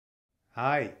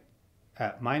Hi,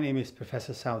 my name is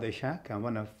Professor Ishaq. I'm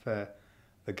one of the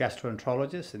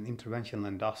gastroenterologists and interventional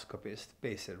endoscopists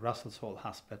based at Russell Hall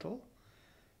Hospital.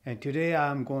 And today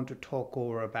I'm going to talk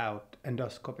over about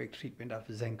endoscopic treatment of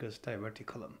zenker's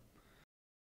diverticulum.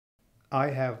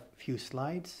 I have a few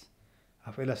slides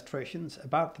of illustrations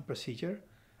about the procedure.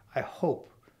 I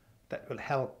hope that will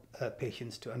help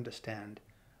patients to understand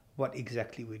what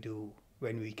exactly we do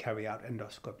when we carry out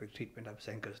endoscopic treatment of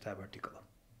zenker's diverticulum.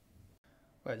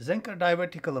 Well, zenker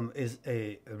diverticulum is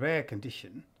a rare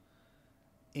condition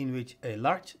in which a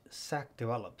large sac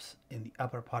develops in the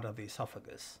upper part of the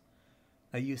esophagus.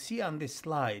 Now you see on this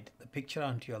slide, the picture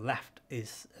on to your left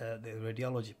is the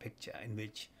radiology picture in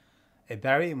which a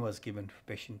barium was given for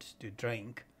patients to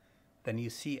drink. Then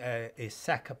you see a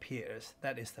sac appears,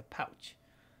 that is the pouch.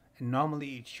 And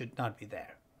normally it should not be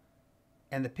there.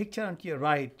 And the picture on to your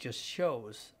right just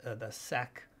shows the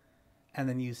sac, and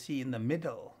then you see in the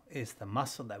middle is the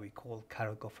muscle that we call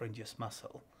carocopharyngeus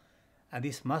muscle. And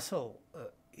this muscle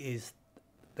is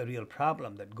the real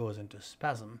problem that goes into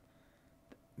spasm,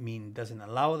 doesn't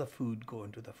allow the food go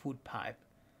into the food pipe,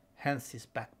 hence this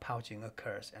back pouching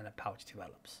occurs and a pouch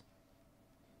develops.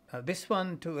 Now this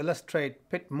one, to illustrate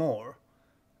a bit more,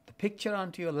 the picture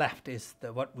onto your left is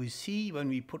what we see when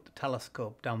we put the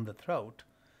telescope down the throat.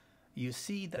 You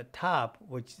see the top,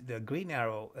 which the green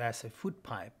arrow as a food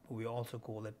pipe, we also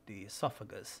call it the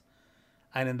esophagus,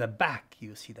 and in the back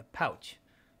you see the pouch.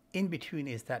 In between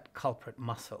is that culprit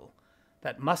muscle.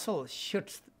 That muscle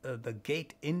shoots the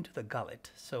gate into the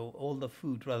gullet, so all the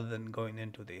food, rather than going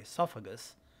into the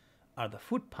esophagus or the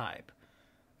food pipe,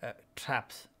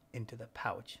 traps into the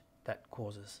pouch. That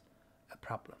causes a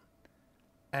problem.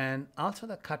 And also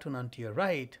the cartoon on to your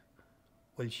right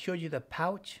will show you the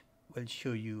pouch, will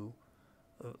show you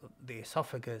the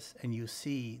esophagus, and you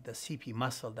see the CP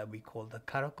muscle that we call the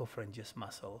carocopharyngeus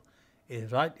muscle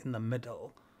is right in the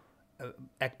middle,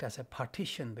 act as a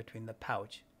partition between the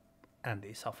pouch and the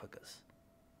esophagus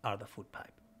or the food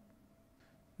pipe.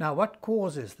 Now, what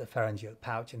causes the pharyngeal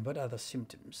pouch and what are the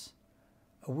symptoms?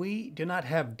 We do not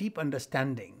have deep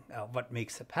understanding of what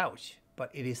makes a pouch,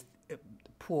 but it is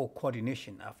poor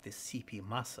coordination of this CP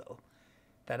muscle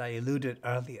that I alluded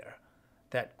earlier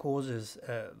that causes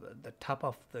the top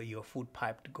of your food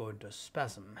pipe to go into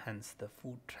spasm, hence the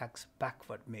food tracks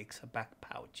backward, makes a back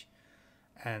pouch,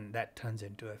 and that turns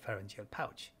into a pharyngeal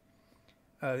pouch.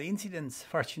 The incidence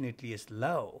fortunately is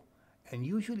low, and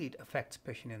usually it affects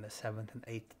patients in the 7th and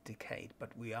 8th decade,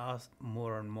 but we are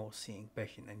more and more seeing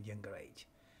patients in younger age.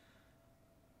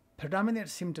 Predominant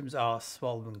symptoms are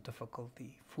swallowing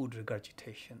difficulty, food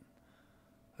regurgitation,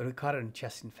 recurrent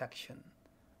chest infection,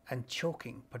 and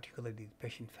choking, particularly the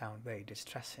patient found very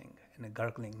distressing, and a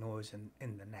gurgling noise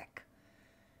in the neck.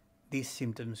 These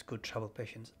symptoms could trouble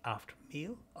patients after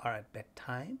meal or at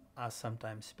bedtime, or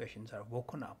sometimes patients are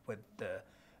woken up with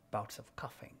bouts of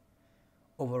coughing.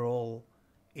 Overall,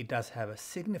 it does have a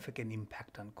significant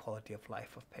impact on quality of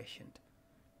life of patient.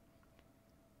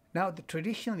 Now,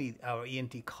 traditionally, our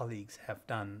ENT colleagues have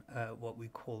done what we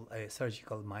call a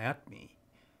surgical myotomy,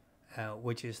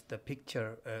 which is the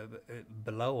picture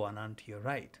below and onto your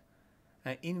right,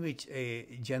 in which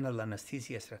a general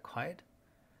anesthesia is required.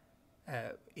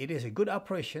 It is a good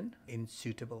operation in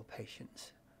suitable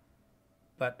patients,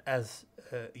 but as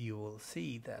you will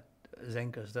see that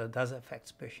zenker's does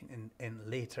affect patients in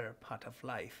later part of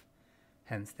life.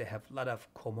 Hence, they have a lot of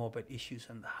comorbid issues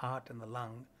in the heart and the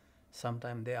lung.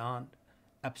 Sometimes they aren't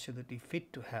absolutely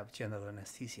fit to have general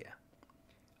anesthesia.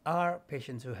 Our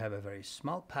patients who have a very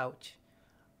small pouch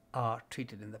are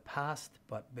treated in the past,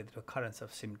 but with recurrence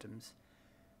of symptoms,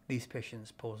 these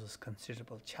patients poses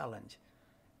considerable challenge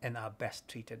and are best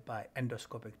treated by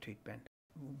endoscopic treatment.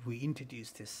 We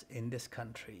introduced this in this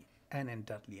country and in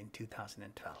Dudley in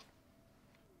 2012.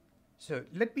 So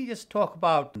let me just talk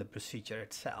about the procedure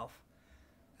itself.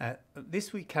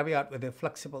 This we carry out with a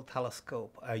flexible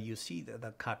telescope. You see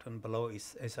the cartoon below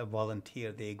is a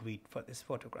volunteer. They agreed for this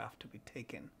photograph to be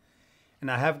taken.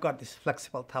 And I have got this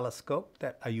flexible telescope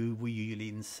that we usually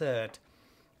insert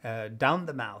down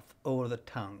the mouth, over the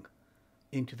tongue,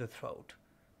 into the throat.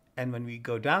 And when we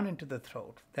go down into the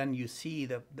throat, then you see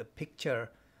the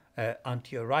picture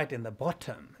onto your right in the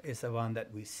bottom is the one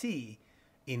that we see,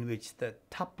 in which the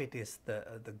top bit is the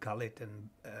gullet and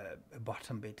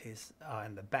bottom bit is,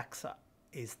 and the back side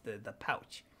is the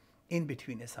pouch. In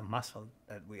between is a muscle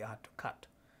that we are to cut.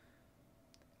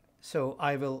 So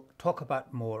I will talk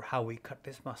about more how we cut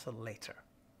this muscle later.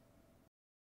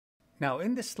 Now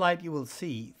in this slide you will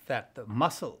see that the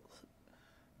muscles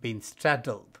being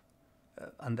straddled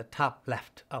on the top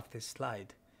left of this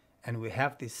slide, And we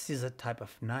have this scissor type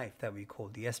of knife that we call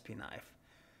the SP knife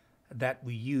that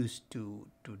we use to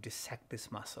dissect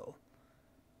this muscle.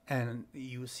 And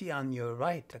you see on your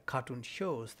right, the cartoon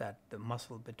shows that the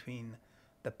muscle between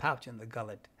the pouch and the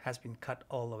gullet has been cut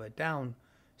all the way down,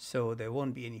 so there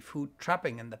won't be any food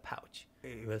trapping in the pouch.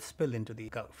 It will spill into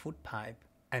the food pipe.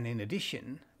 And in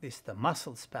addition, this is the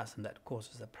muscle spasm that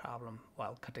causes the problem.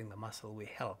 While cutting the muscle, we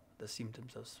help the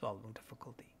symptoms of swallowing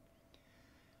difficulty.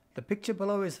 The picture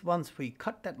below is once we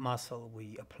cut that muscle,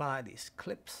 we apply these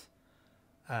clips.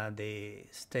 They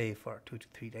stay for 2 to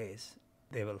 3 days.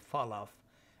 They will fall off,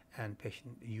 and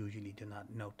patients usually do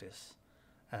not notice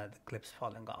the clips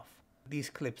falling off. These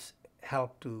clips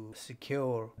help to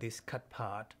secure this cut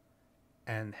part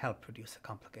and help reduce the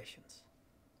complications.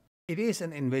 It is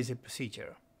an invasive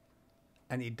procedure,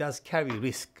 and it does carry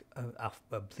risk of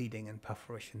bleeding and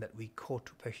perforation that we quote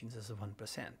to patients as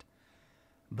 1%.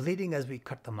 Bleeding as we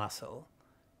cut the muscle,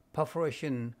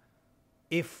 perforation,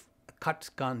 if a cut's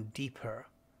gone deeper,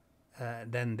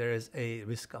 then there is a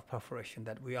risk of perforation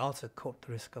that we also quote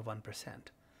the risk of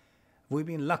 1%. We've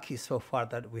been lucky so far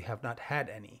that we have not had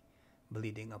any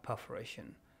bleeding or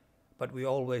perforation, but we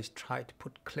always try to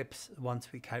put clips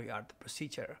once we carry out the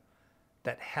procedure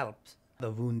that helps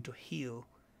the wound to heal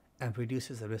and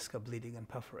reduces the risk of bleeding and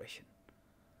perforation.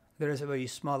 There is a very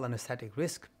small anesthetic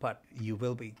risk, but you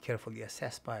will be carefully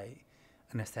assessed by an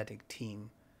anesthetic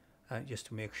team just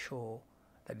to make sure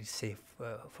that it's safe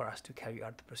for us to carry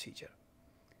out the procedure.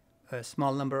 A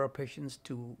small number of patients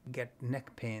to get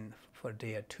neck pain for a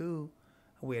day or two,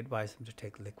 we advise them to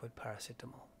take liquid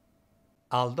paracetamol.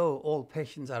 Although all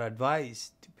patients are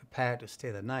advised to prepare to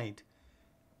stay the night,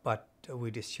 but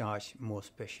we discharge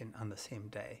most patients on the same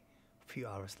day, a few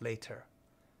hours later.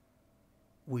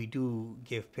 We do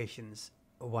give patients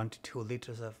 1 to 2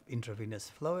 liters of intravenous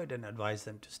fluid and advise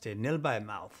them to stay nil by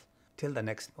mouth till the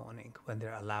next morning, when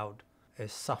they're allowed a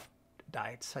soft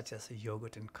diet such as a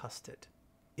yogurt and custard.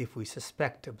 If we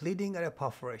suspect a bleeding or a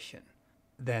perforation,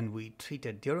 then we treat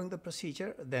it during the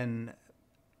procedure, then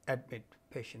admit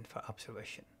patient for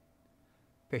observation.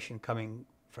 Patient coming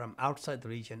from outside the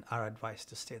region are advised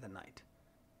to stay the night.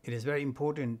 It is very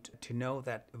important to know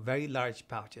that very large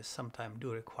pouches sometimes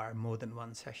do require more than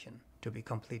 1 session to be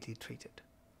completely treated.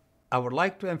 I would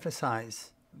like to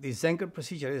emphasize the zenker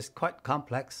procedure is quite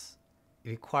complex. It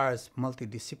requires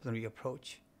multidisciplinary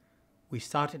approach. We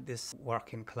started this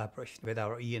work in collaboration with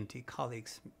our ENT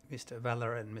colleagues, Mr.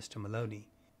 Weller and Mr. Maloney,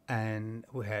 and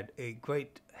we had a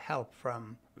great help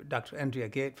from Dr. Andrea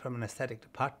Gate from anesthetic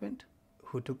department,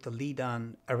 who took the lead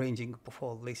on arranging a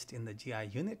full list in the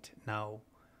GI unit. Now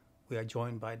we are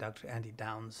joined by Dr. Andy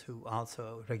Downs, who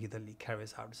also regularly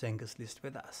carries out Zenker's list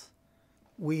with us.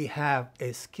 We have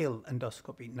a skilled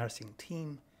endoscopy nursing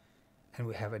team, and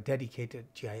we have a dedicated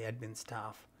GI admin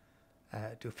staff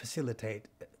to facilitate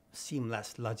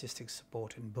seamless logistics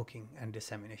support in booking and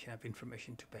dissemination of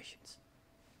information to patients.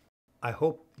 I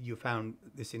hope you found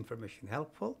this information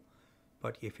helpful,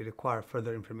 but if you require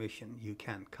further information, you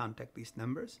can contact these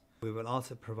numbers. We will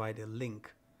also provide a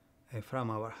link from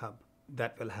our hub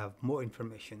that will have more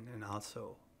information and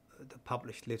also the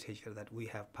published literature that we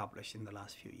have published in the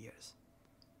last few years.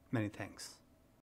 Many thanks.